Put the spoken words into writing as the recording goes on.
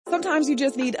Sometimes you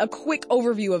just need a quick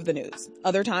overview of the news.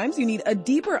 Other times you need a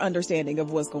deeper understanding of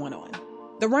what's going on.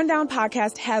 The Rundown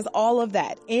podcast has all of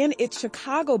that, and it's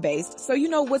Chicago-based, so you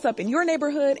know what's up in your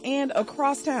neighborhood and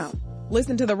across town.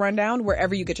 Listen to The Rundown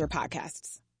wherever you get your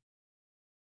podcasts.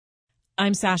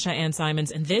 I'm Sasha Ann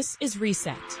Simons, and this is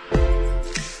Reset.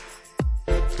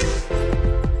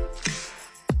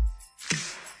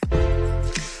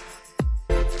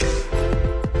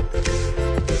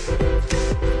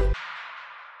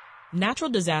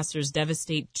 Natural disasters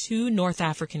devastate two North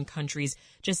African countries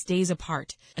just days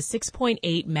apart. A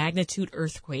 6.8 magnitude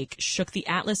earthquake shook the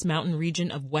Atlas Mountain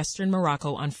region of western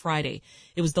Morocco on Friday.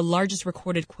 It was the largest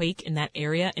recorded quake in that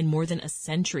area in more than a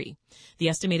century. The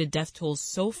estimated death toll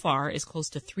so far is close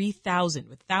to 3,000,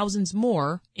 with thousands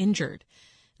more injured.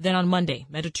 Then on Monday,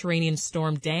 Mediterranean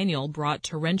storm Daniel brought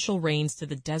torrential rains to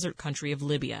the desert country of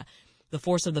Libya. The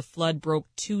force of the flood broke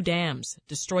two dams,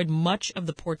 destroyed much of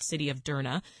the port city of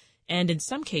Derna, and in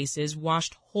some cases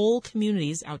washed whole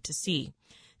communities out to sea.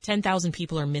 10,000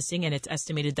 people are missing, and it's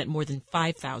estimated that more than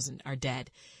 5,000 are dead.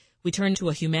 We turn to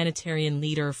a humanitarian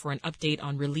leader for an update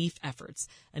on relief efforts.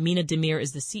 Lynnea Domienik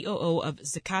is the COO of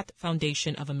Zakat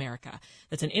Foundation of America.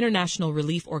 That's an international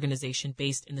relief organization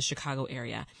based in the Chicago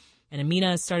area. And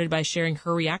Lynnea started by sharing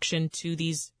her reaction to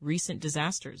these recent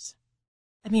disasters.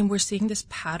 I mean, we're seeing this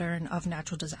pattern of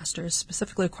natural disasters,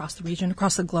 specifically across the region,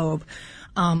 across the globe,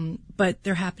 but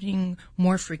they're happening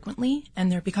more frequently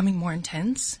and they're becoming more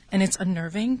intense, and it's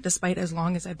unnerving. Despite as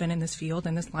long as I've been in this field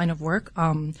and this line of work,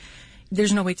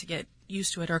 there's no way to get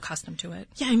used to it or accustomed to it.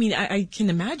 Yeah, I mean, I can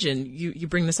imagine you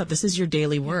bring this up. This is your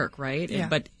daily work, right? Yeah.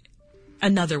 But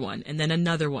another one, and then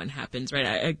another one happens, right?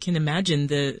 I can imagine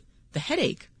the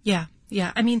headache. Yeah.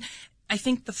 I mean, I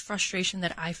think the frustration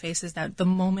that I face is that the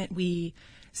moment we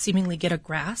seemingly get a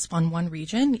grasp on one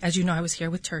region, as you know, I was here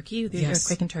with Turkey, the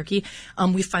earthquake in Turkey,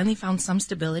 we finally found some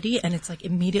stability, and it's like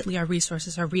immediately our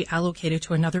resources are reallocated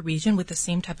to another region with the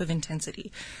same type of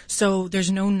intensity. So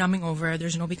there's no numbing over,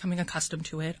 there's no becoming accustomed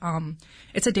to it.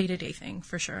 It's a day-to-day thing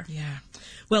for sure. Yeah.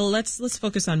 Well, let's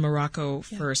focus on Morocco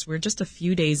first. We're just a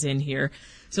few days in here.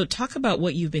 So talk about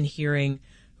what you've been hearing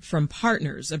from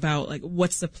partners about like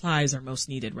what supplies are most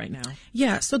needed right now.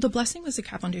 Yeah, so the blessing with the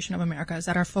Zakat Foundation of America is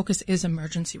that our focus is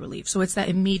emergency relief. So it's that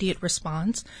immediate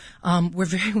response. We're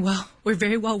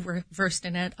very well versed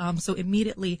in it. So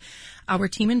immediately our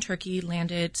team in Turkey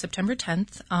landed September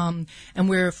 10th, and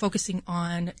we're focusing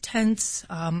on tents,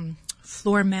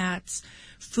 floor mats,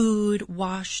 food,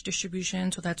 wash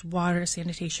distribution, so that's water,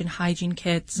 sanitation, hygiene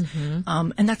kits,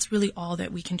 and that's really all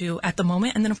that we can do at the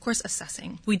moment. And then, of course,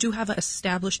 assessing. We do have an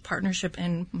established partnership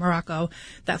in Morocco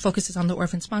that focuses on the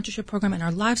orphan sponsorship program and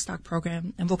our livestock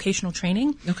program and vocational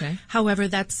training. Okay. However,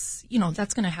 that's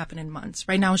going to happen in months.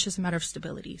 Right now, it's just a matter of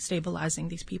stability, stabilizing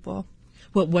these people.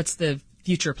 Well, what's the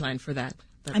future plan for that?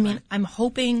 I mean, I'm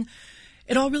hoping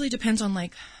it all really depends on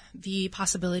the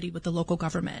possibility with the local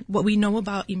government. What we know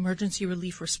about emergency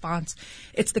relief response,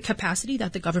 it's the capacity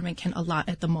that the government can allot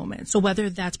at the moment. So whether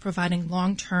that's providing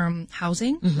long-term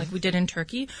housing, like we did in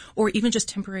Turkey, or even just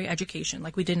temporary education,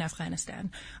 like we did in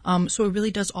Afghanistan. So it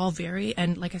really does all vary.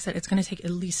 And like I said, it's going to take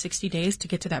at least 60 days to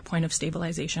get to that point of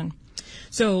stabilization.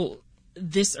 So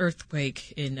this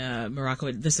earthquake in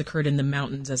Morocco, this occurred in the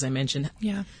mountains, as I mentioned.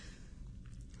 Yeah.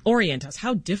 Orient us.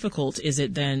 How difficult is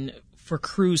it then for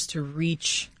crews to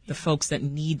reach the folks that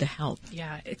need the help?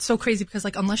 Yeah, it's so crazy because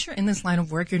unless you're in this line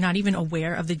of work, you're not even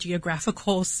aware of the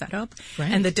geographical setup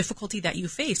and the difficulty that you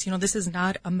face. This is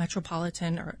not a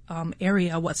metropolitan or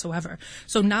area whatsoever.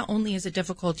 So not only is it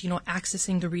difficult,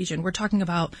 accessing the region, we're talking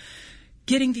about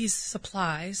getting these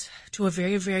supplies to a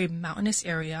very, very mountainous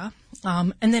area.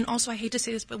 And then also, I hate to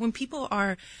say this, but when people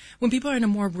are in a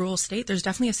more rural state, there's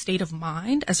definitely a state of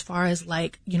mind as far as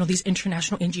these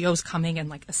international NGOs coming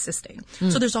and assisting.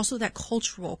 So there's also that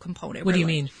cultural component. What do you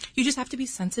mean? You just have to be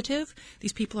sensitive.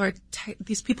 These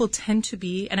people tend to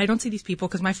be, and I don't say these people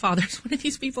because my father's one of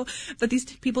these people, but these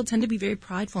people tend to be very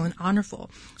prideful and honorful.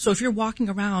 So if you're walking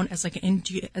around as an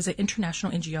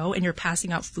international NGO and you're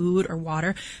passing out food or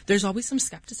water, there's always some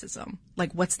skepticism.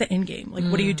 What's the end game?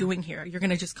 What are you doing here? You're going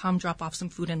to just come drop off some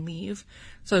food and leave.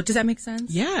 So does that make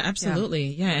sense? Yeah, absolutely.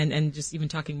 Yeah. And just even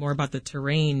talking more about the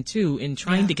terrain too in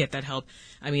trying to get that help.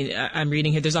 I mean, I'm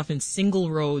reading here, there's often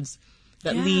single roads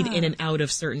that lead in and out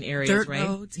of certain areas, dirt right?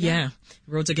 roads. Yeah.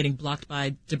 Roads are getting blocked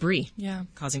by debris. Yeah.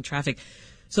 Causing traffic.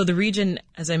 So the region,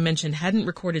 as I mentioned, hadn't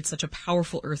recorded such a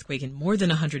powerful earthquake in more than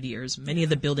 100 years. Many of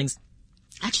the buildings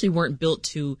actually weren't built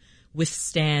to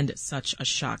withstand such a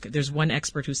shock. There's one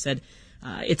expert who said,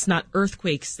 it's not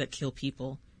earthquakes that kill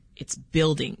people. it's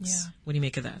buildings. Yeah. What do you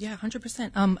make of that? Yeah,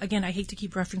 100%. Again, I hate to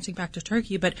keep referencing back to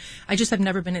Turkey, but I just have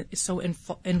never been so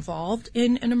involved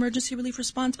in an emergency relief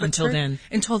response. But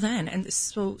Until then. And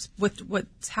so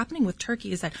what's happening with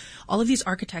Turkey is that all of these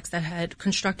architects that had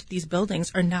constructed these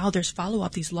buildings are now, there's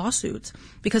follow-up, these lawsuits,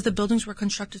 because the buildings were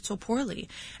constructed so poorly.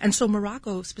 And so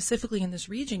Morocco, specifically in this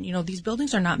region, these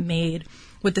buildings are not made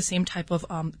with the same type of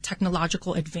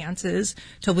technological advances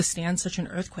to withstand such an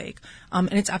earthquake.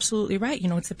 And it's absolutely right.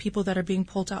 It's the people that are being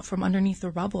pulled out from underneath the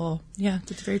rubble. Yeah,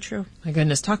 that's very true. My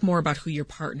goodness. Talk more about who you're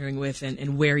partnering with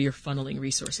and where you're funneling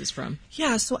resources from.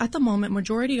 Yeah, so at the moment,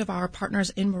 majority of our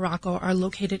partners in Morocco are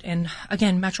located in,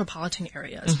 again, metropolitan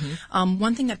areas. Mm-hmm.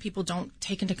 One thing that people don't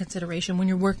take into consideration when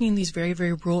you're working in these very,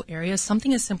 very rural areas,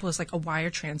 something as simple as like a wire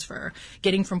transfer,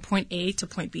 getting from point A to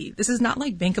point B. This is not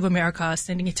like Bank of America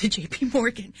sending it to JP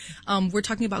Morgan. We're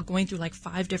talking about going through like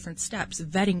 5 different steps,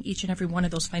 vetting each and every one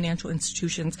of those financial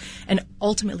institutions, and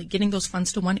ultimately getting those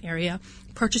funds to one area,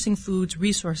 purchasing foods,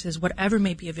 resources, whatever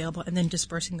may be available, and then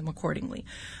dispersing them accordingly.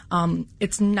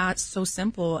 It's not so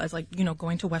simple as like,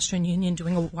 going to Western Union,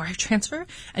 doing a wire transfer,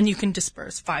 and you can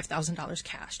disperse $5,000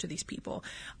 cash to these people.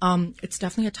 It's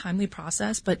definitely a timely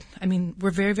process, but I mean,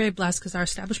 we're very, very blessed because our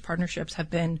established partnerships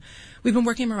we've been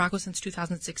working in Morocco since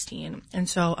 2016. And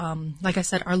so, like I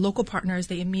said, our local partners,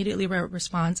 they immediately wrote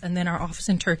response, and then our office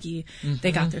in Turkey,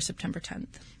 they got there September 10th.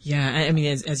 Yeah, I mean,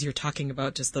 as you're talking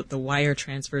about just the wire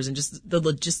transfers and just the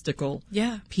logistical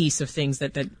piece of things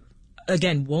that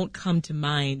again won't come to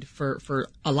mind for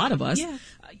a lot of us. Yeah.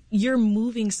 You're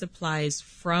moving supplies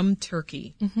from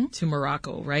Turkey to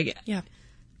Morocco, right? Yeah.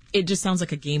 It just sounds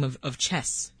like a game of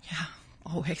chess. Yeah,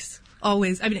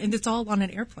 always. I mean, and it's all on an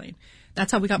airplane.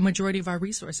 That's how we got majority of our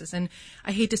resources. And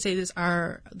I hate to say this,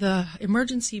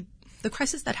 the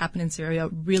crisis that happened in Syria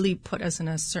really put us in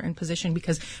a certain position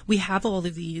because we have all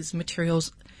of these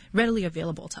materials readily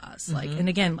available to us. And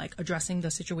again, addressing the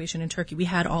situation in Turkey, we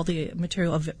had all the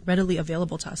material readily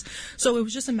available to us. So it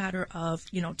was just a matter of,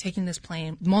 taking this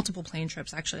multiple plane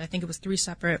trips. Actually, I think it was 3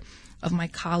 separate of my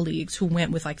colleagues who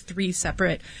went with 3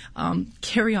 separate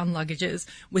carry-on luggages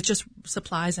with just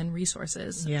supplies and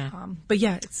resources. Yeah. But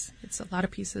yeah, it's a lot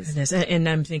of pieces. And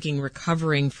I'm thinking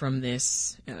recovering from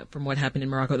this, from what happened in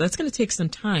Morocco, that's going to take some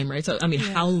time, right? So, I mean,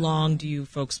 how long do you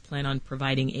folks plan on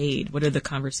providing aid? What are the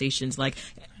conversations like?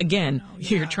 Again,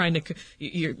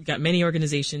 you've got many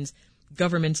organizations,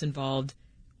 governments involved.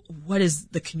 What is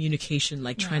the communication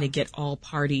like trying to get all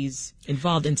parties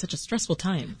involved in such a stressful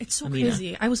time? It's so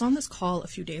crazy. I was on this call a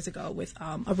few days ago with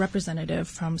a representative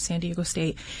from San Diego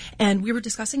State, and we were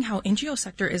discussing how NGO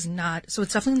sector is so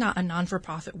it's definitely not a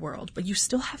non-for-profit world, but you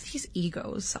still have these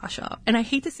egos, Sasha. And I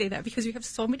hate to say that because you have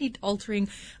so many altering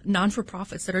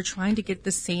non-for-profits that are trying to get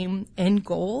the same end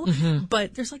goal,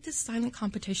 but there's this silent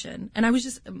competition. And I was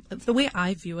just, the way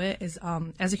I view it is,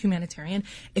 as a humanitarian,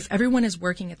 if everyone is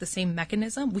working at the same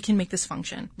mechanism, we can make this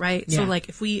function, right? Yeah. So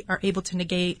if we are able to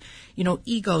negate,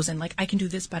 egos and I can do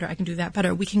this better, I can do that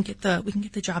better, we can get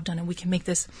the job done, and we can make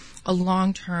this a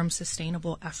long-term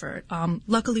sustainable effort.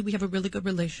 Luckily we have a really good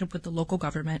relationship with the local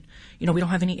government. We don't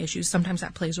have any issues. Sometimes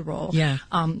that plays a role. Yeah.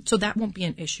 So that won't be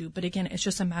an issue. But again, it's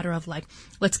just a matter of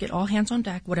let's get all hands on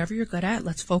deck, whatever you're good at,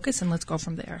 let's focus and let's go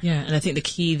from there. Yeah. And I think the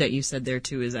key that you said there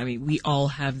too is, we all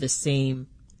have the same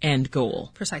end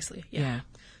goal. Precisely. Yeah.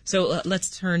 So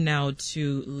let's turn now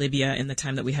to Libya in the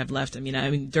time that we have left.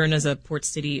 Derna's a port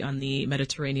city on the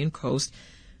Mediterranean coast.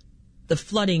 The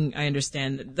flooding, I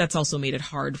understand, that's also made it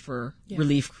hard for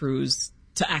relief crews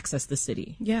to access the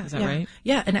city. Yeah. Is that right?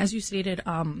 Yeah. And as you stated,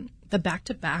 the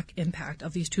back-to-back impact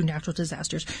of these 2 natural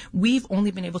disasters, we've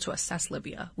only been able to assess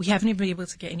Libya. We haven't even been able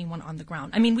to get anyone on the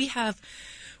ground.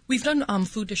 We've done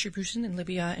food distribution in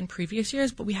Libya in previous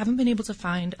years, but we haven't been able to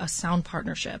find a sound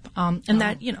partnership.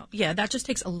 That just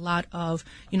takes a lot of,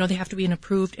 they have to be an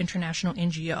approved international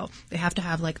NGO. They have to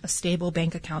have a stable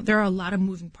bank account. There are a lot of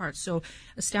moving parts. So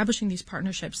establishing these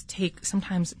partnerships take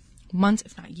sometimes months,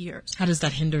 if not years. How does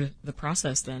that hinder the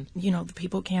process then? The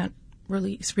people can't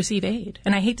really receive aid.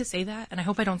 And I hate to say that, and I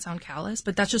hope I don't sound callous,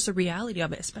 but that's just the reality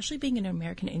of it, especially being an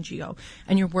American NGO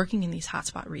and you're working in these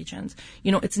hotspot regions.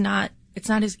 It's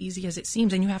not as easy as it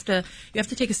seems, and you have to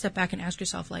take a step back and ask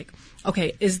yourself,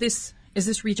 okay, is this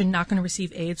region not going to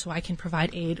receive aid so I can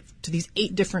provide aid to these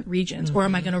 8 different regions, or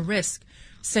am I going to risk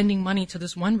sending money to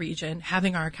this one region,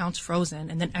 having our accounts frozen,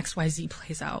 and then XYZ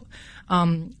plays out?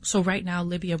 So right now,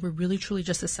 Libya, we're really truly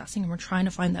just assessing, and we're trying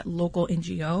to find that local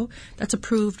NGO that's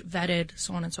approved, vetted,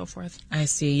 so on and so forth. I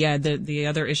see. Yeah. The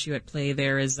other issue at play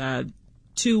there is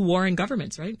two warring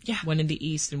governments, right? Yeah. One in the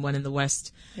east and one in the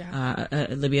west, Yeah.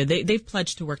 Libya. They've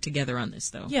pledged to work together on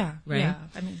this, though. Yeah. Right? Yeah.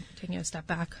 I mean, taking a step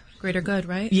back, greater good,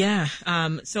 right? Yeah.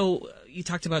 So you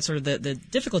talked about sort of the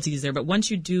difficulties there, but once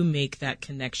you do make that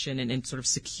connection and sort of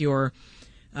secure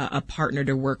a partner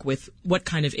to work with, what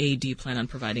kind of aid do you plan on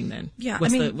providing then? Yeah.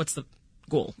 What's the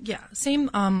goal? Yeah, same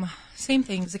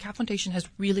things. The CAP Foundation has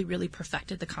really, really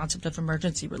perfected the concept of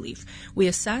emergency relief. We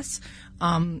assess,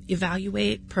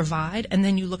 evaluate, provide, and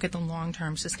then you look at the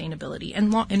long-term sustainability.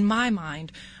 And in my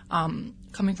mind,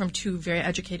 coming from two very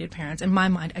educated parents, in my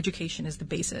mind, education is the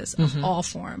basis of all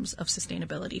forms of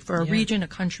sustainability for a region, a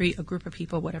country, a group of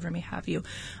people, whatever may have you.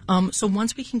 So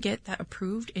once we can get that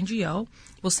approved NGO,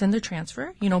 we'll send the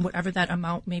transfer, whatever that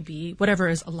amount may be, whatever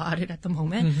is allotted at the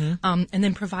moment, and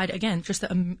then provide, again, just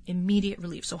the immediate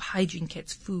relief. So hygiene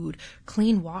kits, food,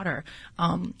 clean water,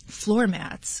 floor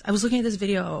mats. I was looking at this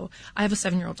video. I have a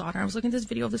 7-year-old daughter. I was looking at this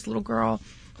video of this little girl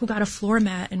who got a floor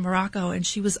mat in Morocco, and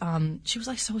she was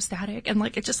like so ecstatic, and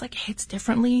like it just like hits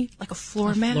differently, like a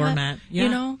floor mat.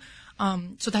 Yeah.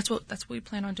 So that's what we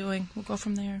plan on doing. We'll go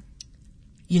from there.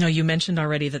 You mentioned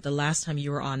already that the last time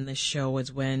you were on this show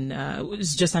was when it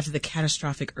was just after the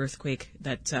catastrophic earthquake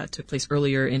that took place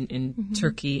earlier in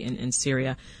Turkey and in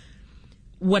Syria.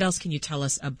 What else can you tell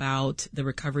us about the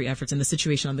recovery efforts and the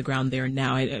situation on the ground there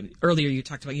now? Earlier you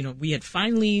talked about, we had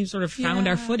finally sort of found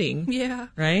our footing. Yeah.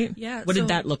 Right? Yeah. What did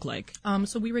that look like?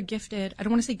 So we were gifted, I don't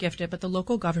want to say gifted, but the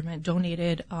local government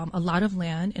donated a lot of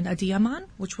land in Adiyaman,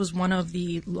 which was one of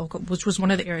the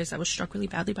areas that was struck really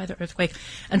badly by the earthquake.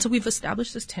 And so we've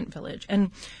established this tent village. And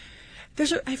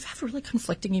I have really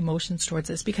conflicting emotions towards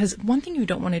this, because one thing you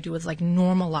don't want to do is like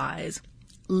normalize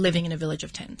living in a village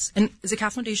of tents. And as a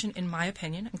CAP Foundation, in my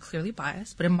opinion, I'm clearly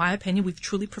biased, but in my opinion, we've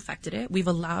truly perfected it. We've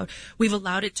allowed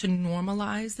it to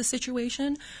normalize the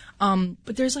situation.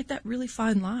 But there's like that really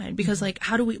fine line, because like,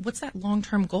 what's that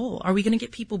long-term goal? Are we going to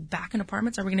get people back in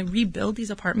apartments? Are we going to rebuild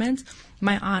these apartments?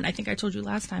 My aunt, I think I told you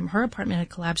last time, her apartment had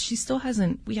collapsed.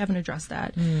 We haven't addressed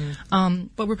that.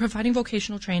 But we're providing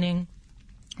vocational training.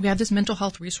 We have this mental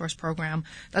health resource program.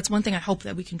 That's one thing I hope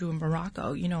that we can do in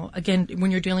Morocco. Again,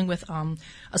 when you're dealing with a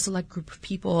select group of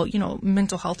people,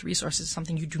 mental health resources is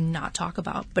something you do not talk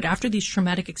about. But after these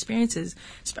traumatic experiences,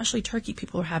 especially Turkey,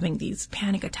 people are having these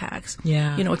panic attacks,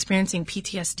 experiencing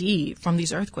PTSD from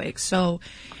these earthquakes. So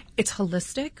it's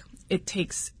holistic. I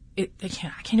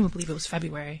can't even believe it was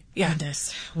February. Yeah.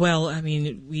 Goodness. Well, I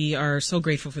mean, we are so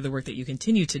grateful for the work that you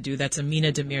continue to do. That's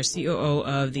Lynnea Domienik, COO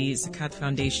of the Zakat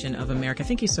Foundation of America.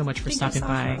 Thank you so much for stopping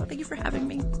by. Thank you for having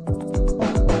me.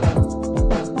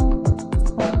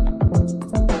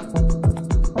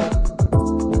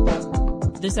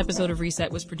 This episode of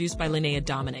Reset was produced by Lynnea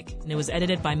Domienik, and it was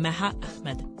edited by Meha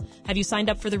Ahmad. Have you signed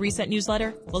up for the Reset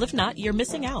newsletter? Well, if not, you're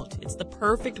missing out. It's the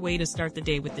perfect way to start the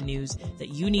day with the news that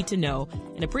you need to know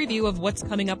and a preview of what's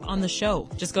coming up on the show.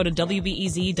 Just go to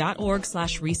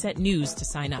wbez.org/reset news to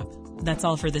sign up. That's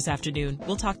all for this afternoon.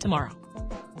 We'll talk tomorrow.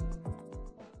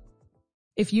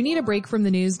 If you need a break from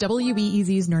the news,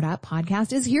 WBEZ's Nerd Up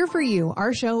podcast is here for you.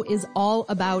 Our show is all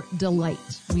about delight.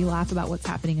 We laugh about what's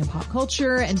happening in pop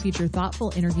culture and feature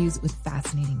thoughtful interviews with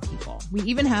fascinating people. We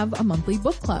even have a monthly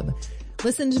book club.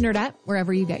 Listen to Nerd Up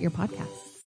wherever you get your podcasts.